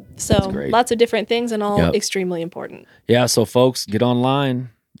 And so great. lots of different things and all Yep. extremely important. Yeah. So folks, get online,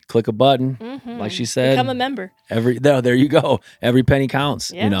 click a button. Like she said, Become a member. there you go. Every penny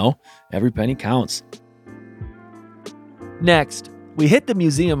counts. Yeah. Every penny counts. Next, we hit the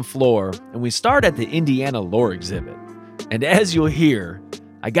museum floor and we start at the Indiana Lore exhibit. And as you'll hear,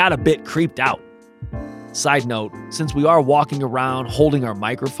 I got a bit creeped out. Side note, since we are walking around holding our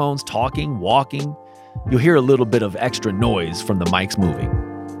microphones, talking, walking, you'll hear a little bit of extra noise from the mics moving.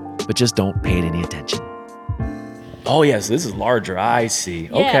 But just don't pay it any attention. Oh, yes. This is larger. I see.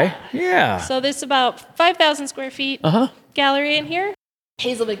 Yeah. Okay. Yeah. So there's about 5,000 square feet gallery in here.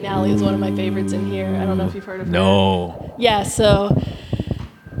 Hazel McNally is one of my favorites in here. I don't know if you've heard of her. No. Yeah, so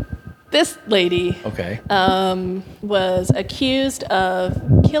this lady Okay. was accused of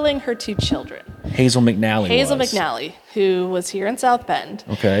killing her 2 children. Hazel McNally. Hazel was. McNally, who was here in South Bend.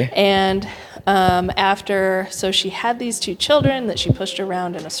 Okay. And so she had these 2 children that she pushed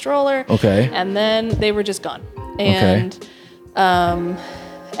around in a stroller. Okay. And then they were just gone.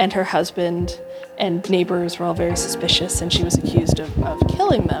 And her husband and neighbors were all very suspicious, and she was accused of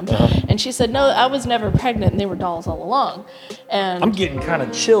killing them. And she said, no, I was never pregnant, and they were dolls all along. And I'm getting kind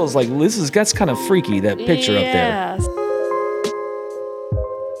of chills. Like, that's kind of freaky, that picture up there. yeah.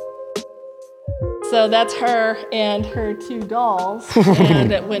 So that's her and her 2 dolls,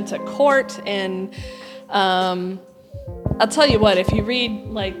 and it went to court. And I'll tell you what, if you read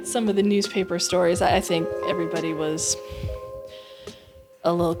like some of the newspaper stories, I think everybody was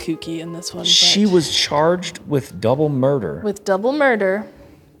a little kooky in this one. She but was charged with double murder with double murder.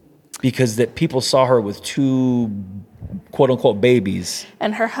 because that people saw her with 2 quote unquote babies.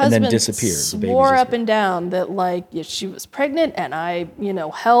 And her then husband disappeared. The babies swore up disappeared. and down that she was pregnant, and I,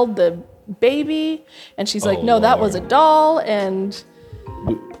 held the baby. And she's like, Oh, no, that was a Lord. doll. And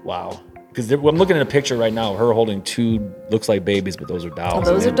Wow. Because I'm looking at a picture right now of her holding 2 looks like babies, but those are dolls.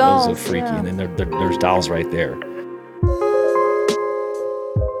 those And are dolls, Those are freaky. yeah. And then there's dolls right there.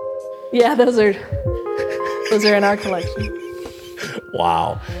 yeah, those are in our collection.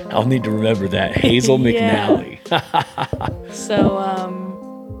 Wow. I'll need to remember that. Hazel Yeah. McNally. So,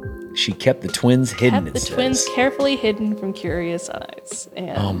 She kept the twins hidden, kept it the says. twins carefully hidden from curious eyes.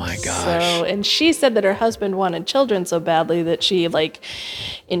 And Oh my gosh. And she said that her husband wanted children so badly that she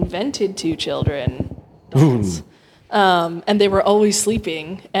invented 2 children. Dolls. And they were always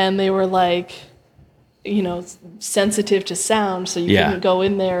sleeping, and they were sensitive to sound, so you Yeah. couldn't go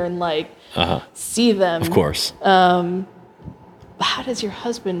in there and see them. Of course. How does your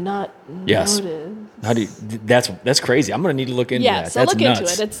husband not Yes. notice? How do you, that's crazy. I'm going to need to look into Yeah, that. so That's look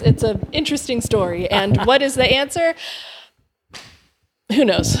nuts. into it. It's an interesting story. And what is the answer? Who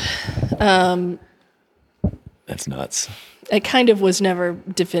knows? That's nuts. It kind of was never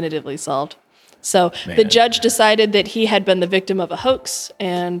definitively solved. So the Man. judge decided that he had been the victim of a hoax,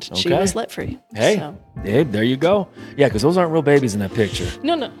 and she Okay. was let free. Hey, So, hey, there you go. Yeah, because those aren't real babies in that picture.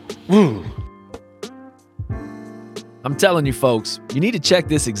 no. Woo. I'm telling you, folks, you need to check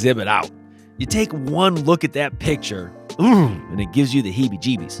this exhibit out. You take one look at that picture, and it gives you the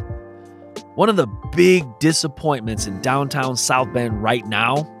heebie-jeebies. One of the big disappointments in downtown South Bend right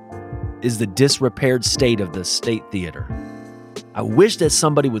now is the disrepaired state of the State Theater. I wish that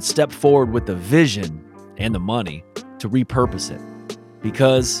somebody would step forward with the vision and the money to repurpose it,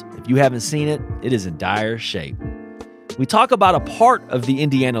 because if you haven't seen it, it is in dire shape. We talk about a part of the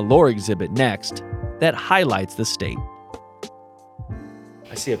Indiana Lore exhibit next that highlights the state.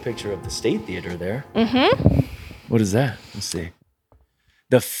 I see a picture of the State Theater there. Mm-hmm. What is that? Let's see.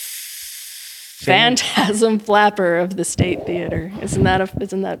 The Phantasm flapper of the State Theater. Isn't that a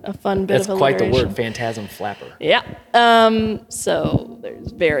fun bit That's of quite the alliteration? word, phantasm flapper. Yeah. So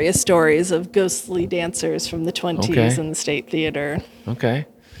there's various stories of ghostly dancers from the 20s Okay. in the State Theater. Okay.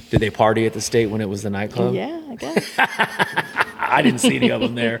 Did they party at the State when it was the nightclub? Yeah, I guess. I didn't see any of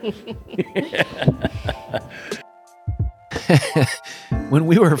them there. When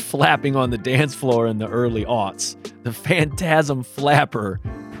we were flapping on the dance floor in the early aughts, the Phantasm Flapper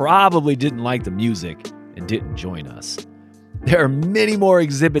probably didn't like the music and didn't join us. There are many more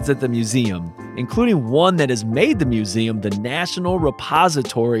exhibits at the museum, including one that has made the museum the national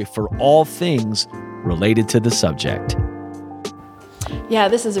repository for all things related to the subject. Yeah,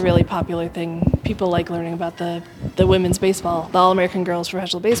 this is a really popular thing. People like learning about the women's baseball, the All-American Girls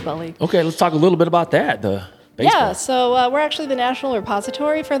Professional Baseball League. Okay, let's talk a little bit about that, the baseball. Yeah, so we're actually the national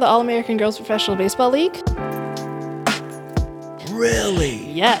repository for the All-American Girls Professional Baseball League. Really?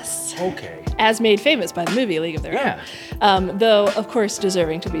 Yes. Okay. As made famous by the movie League of Their Own. Though, of course,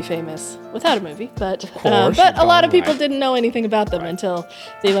 deserving to be famous without a movie. But a lot of people didn't know anything about them until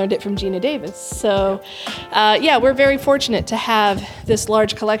they learned it from Gina Davis. So, we're very fortunate to have this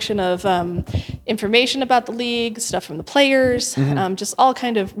large collection of information about the league, stuff from the players, just all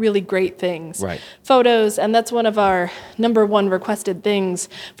kind of really great things. Right. Photos, and that's one of our number one requested things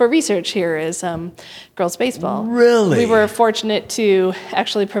for research here is girls baseball. Really? We were fortunate to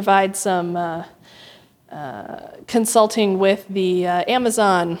actually provide some consulting with the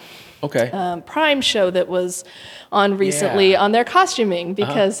Amazon Prime show that was on recently on their costuming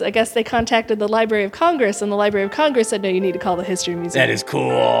because I guess they contacted the Library of Congress and the Library of Congress said, no, you need to call the History Museum. That is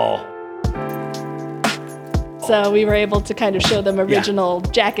cool. So we were able to kind of show them original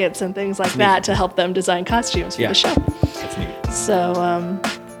jackets and things like that to help them design costumes for the show. That's neat. So,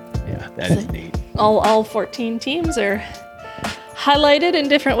 that is neat. All 14 teams are highlighted in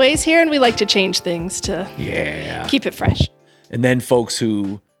different ways here, and we like to change things to keep it fresh. And then folks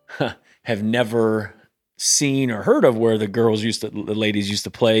who have never seen or heard of where the ladies used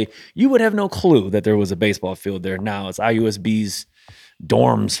to play, you would have no clue that there was a baseball field there. Now it's IUSB's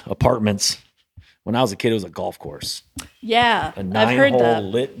dorms, apartments. When I was a kid, it was a golf course. Yeah, I've heard that.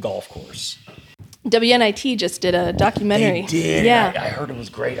 lit golf course. WNIT just did a documentary. They did. Yeah. I heard it was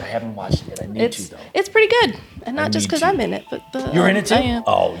great. I haven't watched it yet. I need to, though. It's pretty good. And not just because I'm in it, but You're in it, too? I am.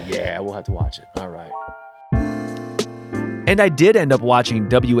 Oh, yeah. We'll have to watch it. All right. And I did end up watching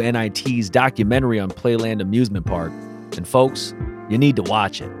WNIT's documentary on Playland Amusement Park. And folks, you need to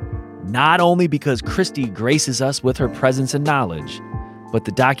watch it. Not only because Christy graces us with her presence and knowledge, but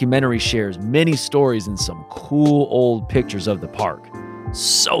the documentary shares many stories and some cool old pictures of the park.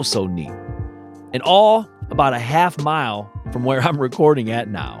 So neat. And all about a half mile from where I'm recording at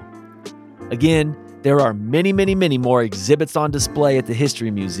now. Again, there are many more exhibits on display at the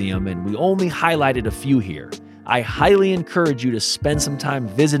History Museum, and we only highlighted a few here. I highly encourage you to spend some time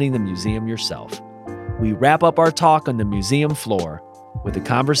visiting the museum yourself. We wrap up our talk on the museum floor with a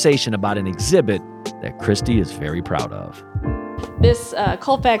conversation about an exhibit that Christy is very proud of. This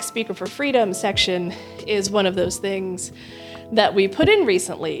Colfax Speaker for Freedom section is one of those things that we put in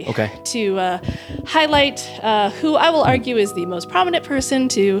recently to highlight who I will argue is the most prominent person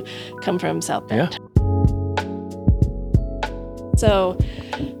to come from South Bend. So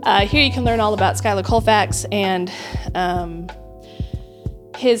here you can learn all about Schuyler Colfax and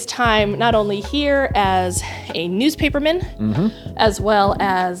his time not only here as a newspaperman, as well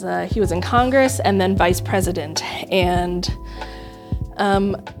as he was in Congress and then vice president. And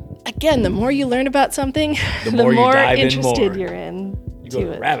again, the more you learn about something, the more interested you're in. You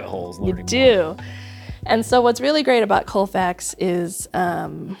go to rabbit holes learning You do. And so what's really great about Colfax is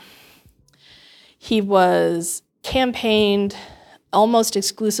he was campaigned almost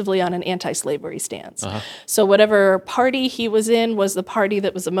exclusively on an anti-slavery stance. So whatever party he was in was the party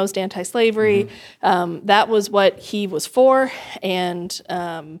that was the most anti-slavery. That was what he was for. And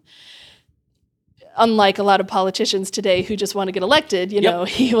unlike a lot of politicians today who just want to get elected, you know,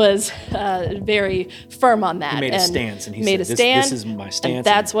 he was very firm on that. He made a stance, and he made said, a stand, this is my stance. And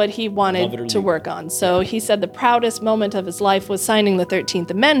that's what he wanted to work on. So he said the proudest moment of his life was signing the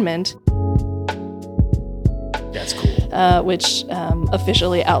 13th Amendment. That's cool. Which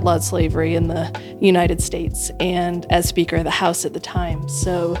officially outlawed slavery in the United States, and as Speaker of the House at the time.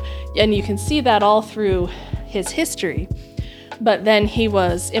 So, and you can see that all through his history. But then he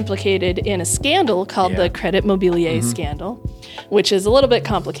was implicated in a scandal called the Credit Mobilier scandal, which is a little bit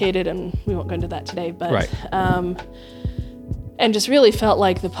complicated, and we won't go into that today. But and just really felt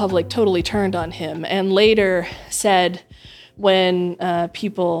like the public totally turned on him, and later said when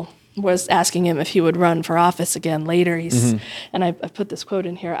people was asking him if he would run for office again later. He's, and I put this quote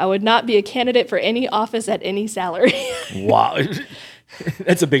in here, "I would not be a candidate for any office at any salary." Wow.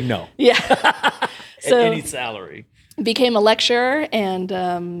 That's a big no. Yeah. So, at any salary. Became a lecturer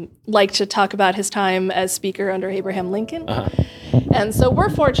and liked to talk about his time as Speaker under Abraham Lincoln. And so we're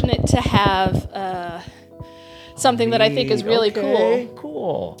fortunate to have something that I think is really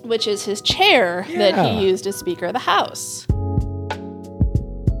cool, which is his chair that he used as Speaker of the House.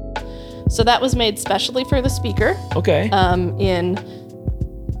 So that was made specially for the Speaker. Okay. In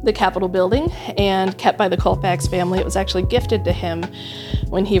the Capitol building and kept by the Colfax family. It was actually gifted to him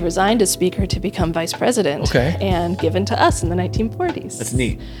when he resigned as Speaker to become Vice President and given to us in the 1940s. That's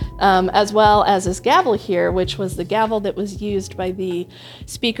neat. As well as this gavel here, which was the gavel that was used by the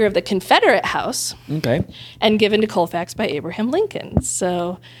Speaker of the Confederate House and given to Colfax by Abraham Lincoln.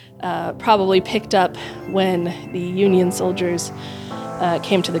 So probably picked up when the Union soldiers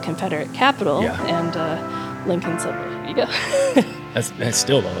came to the Confederate Capitol and Lincoln said, well, here you go. That's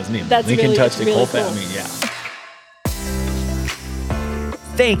still though, isn't it? That's Lincoln really, touched it, really Colfax. cool. I mean,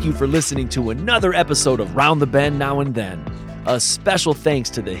 Thank you for listening to another episode of Round the Bend Now and Then. A special thanks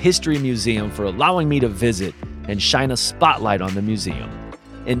to the History Museum for allowing me to visit and shine a spotlight on the museum.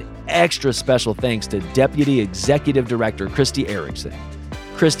 An extra special thanks to Deputy Executive Director Christy Erickson.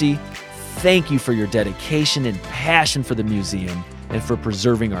 Christy, thank you for your dedication and passion for the museum and for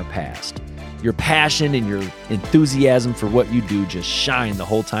preserving our past. Your passion and your enthusiasm for what you do just shined the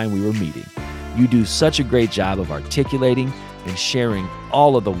whole time we were meeting. You do such a great job of articulating and sharing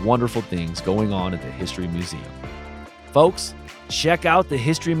all of the wonderful things going on at the History Museum. Folks, check out the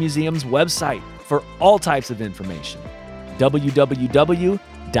History Museum's website for all types of information.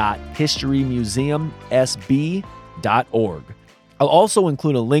 www.historymuseumsb.org. I'll also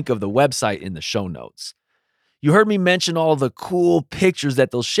include a link of the website in the show notes. You heard me mention all the cool pictures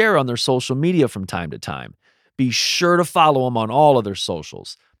that they'll share on their social media from time to time. Be sure to follow them on all of their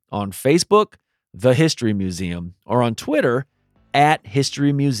socials. On Facebook, The History Museum, or on Twitter,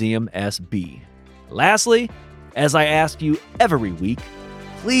 @HistoryMuseumSB. Lastly, as I ask you every week,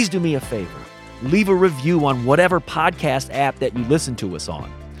 please do me a favor. Leave a review on whatever podcast app that you listen to us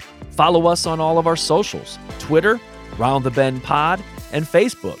on. Follow us on all of our socials, Twitter, Round the Bend Pod, and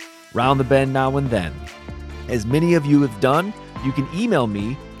Facebook, Round the Bend Now and Then. As many of you have done, you can email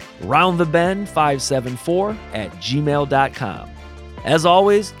me, roundthebend574@gmail.com. As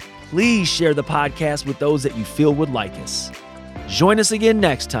always, please share the podcast with those that you feel would like us. Join us again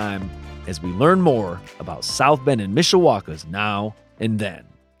next time as we learn more about South Bend and Mishawaka's now and then.